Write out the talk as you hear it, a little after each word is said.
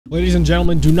Ladies and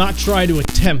gentlemen, do not try to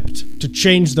attempt to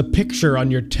change the picture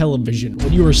on your television.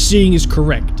 What you are seeing is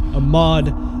correct. A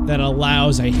mod that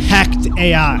allows a hacked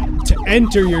AI to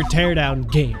enter your Teardown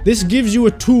game. This gives you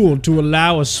a tool to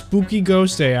allow a spooky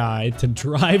ghost AI to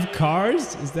drive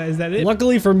cars? Is that it?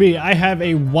 Luckily for me, I have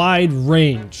a wide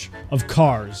range of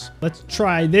cars. Let's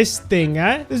try this thing,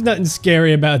 huh? There's nothing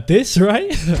scary about this,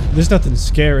 right? There's nothing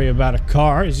scary about a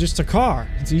car. It's just a car.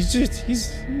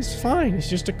 He's fine.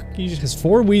 He just has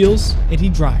 4 wheels and he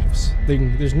drives.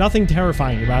 There's nothing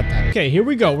terrifying about that. Okay, here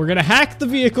we go. We're gonna hack the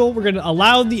vehicle. We're gonna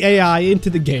allow the AI into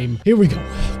the game. Here we go.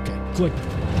 Okay, click.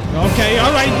 Okay,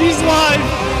 all right, he's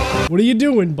live. What are you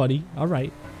doing, buddy? All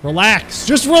right, relax.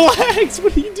 Just relax.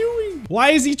 What are you doing?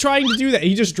 Why is he trying to do that?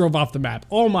 He just drove off the map.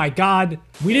 Oh my God.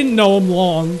 We didn't know him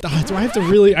long. Do I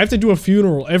have to do a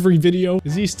funeral every video?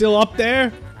 Is he still up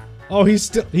there? Oh,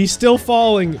 he's still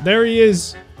falling. There he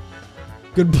is.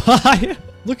 Goodbye.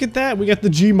 Look at that. We got the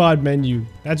Gmod menu.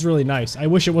 That's really nice. I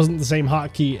wish it wasn't the same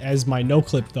hotkey as my no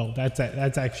clip though. That's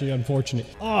actually unfortunate.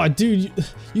 Oh, dude,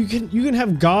 you can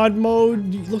have God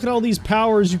mode. Look at all these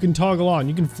powers you can toggle on.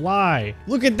 You can fly.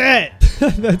 Look at that.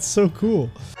 That's so cool.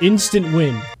 Instant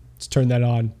win. Let's turn that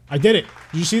on. I did it.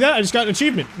 Did you see that? I just got an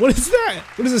achievement. What is that?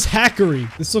 What is this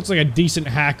hackery? This looks like a decent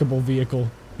hackable vehicle.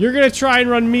 You're gonna try and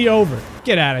run me over.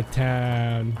 Get out of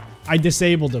town. I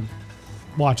disabled him.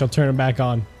 Watch, I'll turn him back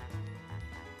on.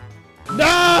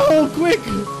 No! Quick!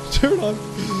 Turn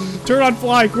on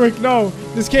fly, quick, no!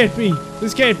 This can't be.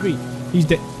 This can't be. He's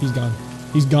dead. He's gone.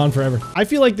 He's gone forever. I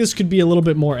feel like this could be a little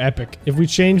bit more epic. If we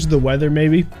changed the weather,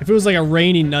 maybe. If it was like a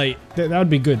rainy night, that would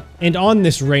be good. And on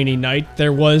this rainy night,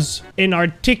 there was an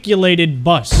articulated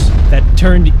bus that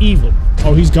turned evil.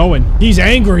 Oh, he's going. He's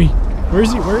angry. Where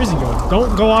is he going?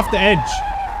 Don't go off the edge.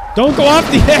 Don't go off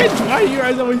the edge! Why are you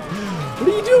guys always... What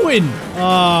are you doing?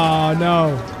 Oh,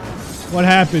 no. What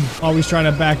happened? Oh, he's trying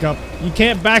to back up. You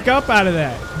can't back up out of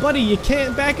that. Buddy, you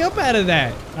can't back up out of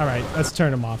that. All right, let's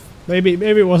turn him off. Maybe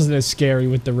it wasn't as scary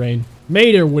with the rain.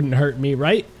 Mater wouldn't hurt me,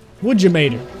 right? Would you,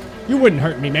 Mater? You wouldn't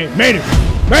hurt me, Mater.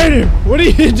 Mater, what are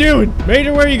you doing?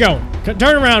 Mater, where are you going?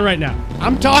 Turn around right now.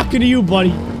 I'm talking to you,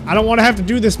 buddy. I don't want to have to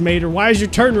do this, Mater. Why is your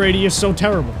turn radius so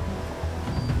terrible?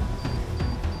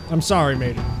 I'm sorry,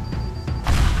 Mater.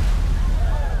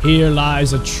 Here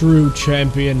lies a true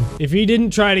champion. If he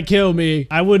didn't try to kill me,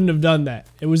 I wouldn't have done that.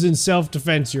 It was in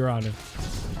self-defense, Your Honor.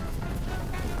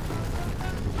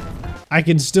 I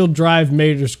can still drive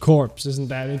Mater's corpse. Isn't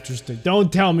that interesting?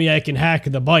 Don't tell me I can hack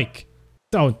the bike.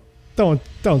 Don't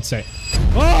say it.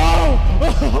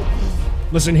 Oh!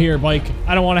 Listen here, bike.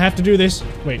 I don't want to have to do this.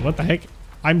 Wait, what the heck?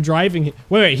 I'm driving.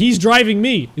 Wait, he's driving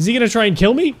me. Is he gonna try and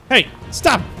kill me? Hey,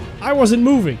 stop. I wasn't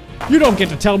moving. You don't get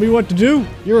to tell me what to do.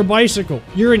 You're a bicycle.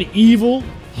 You're an evil,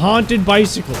 haunted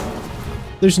bicycle.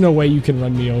 There's no way you can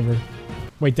run me over.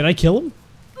 Wait, did I kill him?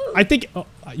 I think, oh,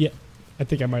 yeah. I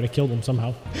think I might have killed him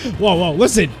somehow. Whoa,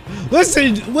 listen,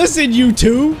 you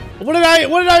two. What did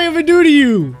I even do to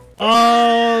you?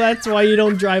 Oh, that's why you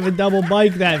don't drive a double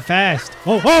bike that fast.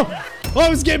 Oh,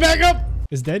 it's getting back up.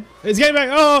 It's dead. It's getting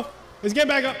back, it's getting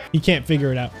back up. He can't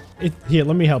figure it out. Here,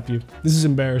 let me help you. This is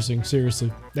embarrassing,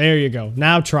 seriously. There you go.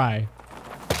 Now try.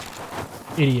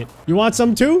 Idiot. You want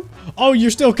some too? Oh,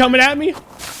 you're still coming at me?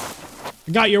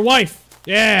 I got your wife.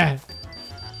 Yeah.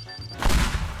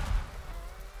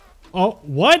 Oh,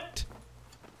 what?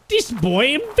 This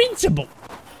boy invincible.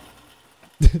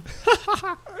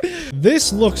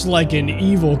 This looks like an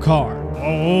evil car.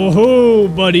 Oh,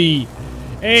 buddy.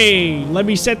 Hey, let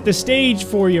me set the stage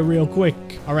for you real quick.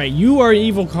 All right, you are an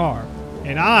evil car,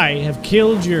 and I have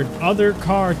killed your other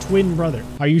car twin brother.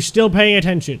 Are you still paying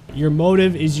attention? Your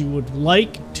motive is you would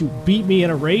like to beat me in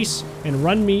a race and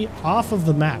run me off of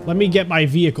the map. Let me get my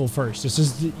vehicle first. This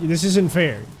isn't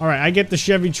fair. All right, I get the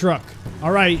Chevy truck.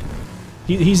 All right,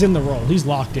 he's in the role. He's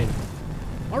locked in.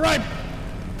 All right,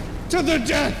 to the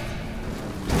death.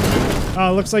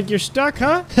 Oh, looks like you're stuck,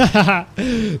 huh?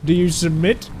 Do you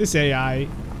submit? This AI,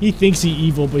 he thinks he's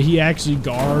evil, but he actually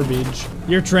garbage.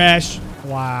 You're trash.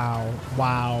 Wow.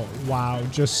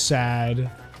 Just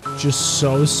sad. Just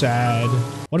so sad.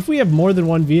 What if we have more than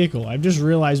one vehicle? I've just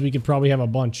realized we could probably have a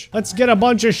bunch. Let's get a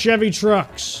bunch of Chevy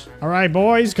trucks. All right,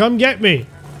 boys, come get me.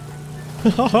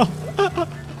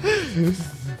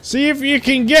 See if you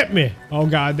can get me. Oh,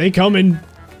 God, they coming.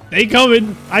 They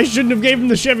coming. I shouldn't have gave him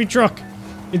the Chevy truck.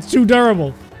 It's too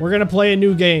durable. We're gonna play a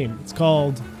new game. It's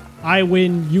called I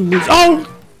Win, You Lose. Oh!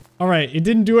 Alright, it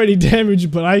didn't do any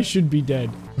damage, but I should be dead.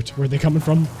 Where are they coming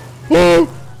from? Oh!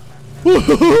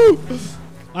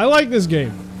 I like this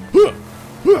game.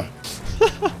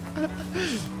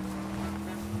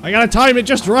 I gotta time it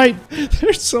just right.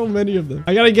 There's so many of them.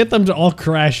 I gotta get them to all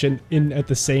crash in at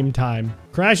the same time.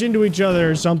 Crash into each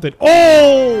other or something.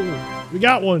 Oh! We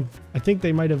got one. I think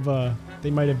they might have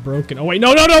broken. Oh, wait.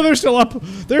 No, no, no. They're still up.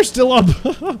 They're still up.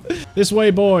 This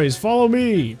way, boys. Follow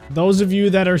me. Those of you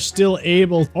that are still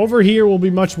able. Over here will be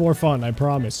much more fun. I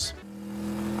promise.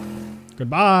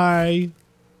 Goodbye.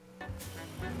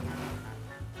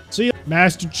 See you.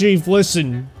 Master Chief,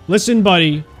 listen. Listen,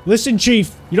 buddy. Listen,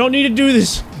 Chief. You don't need to do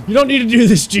this. You don't need to do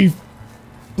this, Chief.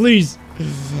 Please.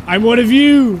 I'm one of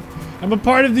you. I'm a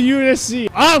part of the UNSC.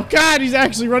 Oh, God. He's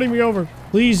actually running me over.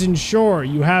 Please ensure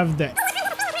you have the...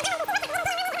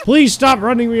 Please stop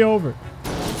running me over.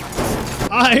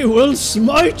 I will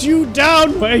smite you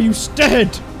down where you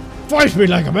stand. Fight me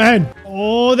like a man.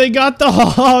 Oh, they got the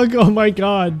hog. Oh my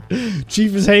God.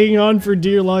 Chief is hanging on for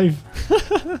dear life.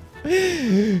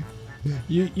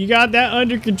 You got that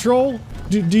under control?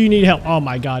 Do you need help? Oh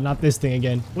my God, not this thing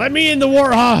again. Let me in the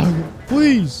warthog,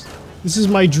 please. This is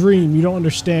my dream. You don't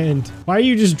understand. Why are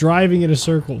you just driving in a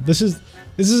circle? This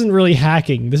isn't really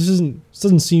hacking. This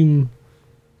doesn't seem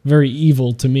very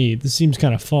evil to me. This seems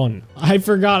kind of fun. I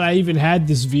forgot I even had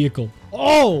this vehicle.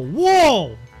 Oh,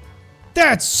 whoa!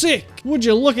 That's sick! Would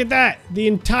you look at that? The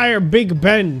entire Big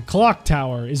Ben clock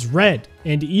tower is red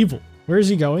and evil. Where is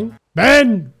he going?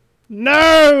 Ben!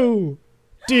 No!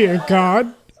 Dear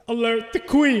God, alert the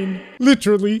Queen.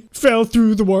 Literally fell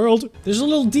through the world. There's a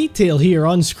little detail here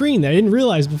on screen that I didn't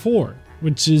realize before,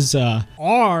 which is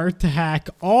R to hack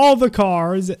all the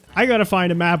cars. I gotta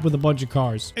find a map with a bunch of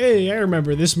cars. Hey, I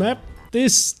remember this map.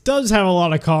 This does have a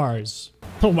lot of cars.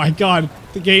 Oh my God,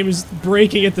 the game is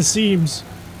breaking at the seams.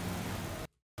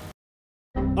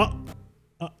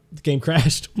 The game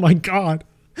crashed. Oh my God.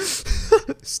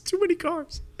 There's too many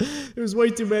cars. There's way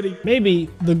too many. Maybe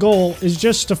the goal is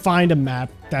just to find a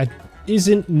map that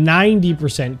isn't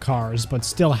 90% cars, but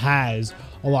still has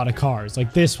a lot of cars,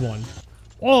 like this one.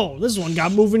 Oh, this one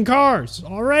got moving cars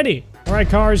already. All right,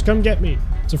 cars, come get me.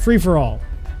 It's a free-for-all.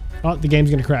 Oh, the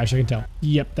game's gonna crash, I can tell.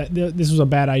 Yep, this was a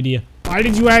bad idea. Why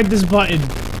did you add this button?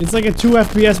 It's like a 2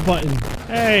 FPS button.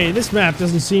 Hey, this map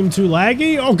doesn't seem too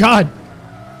laggy. Oh God,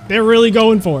 they're really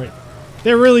going for it.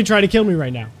 They're really trying to kill me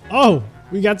right now. Oh,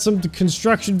 we got some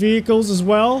construction vehicles as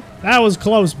well. That was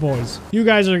close, boys. You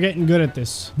guys are getting good at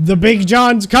this. The Big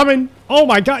John's coming. Oh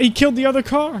my God, he killed the other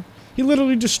car. He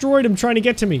literally destroyed him trying to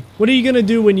get to me. What are you gonna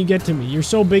do when you get to me? You're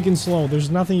so big and slow. There's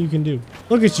nothing you can do.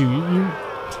 Look at you.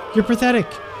 You're pathetic.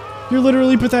 You're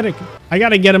literally pathetic. I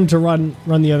gotta get him to run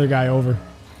the other guy over.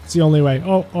 It's the only way.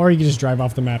 Oh, or you can just drive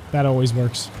off the map. That always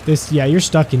works. Yeah, you're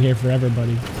stuck in here forever,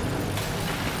 buddy.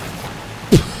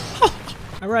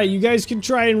 All right, you guys can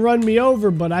try and run me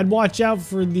over, but I'd watch out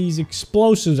for these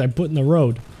explosives I put in the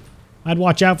road. I'd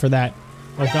watch out for that.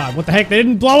 Oh God, what the heck? They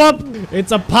didn't blow up?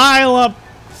 It's a pile up.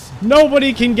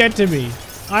 Nobody can get to me.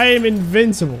 I am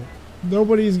invincible.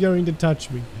 Nobody's going to touch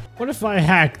me. What if I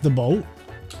hack the boat?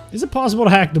 Is it possible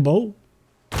to hack the boat?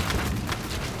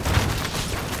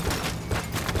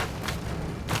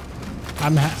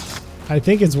 I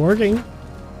think it's working.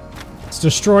 It's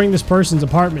destroying this person's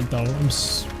apartment though. I'm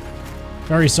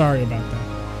very sorry about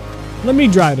that. Let me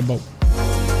drive the boat.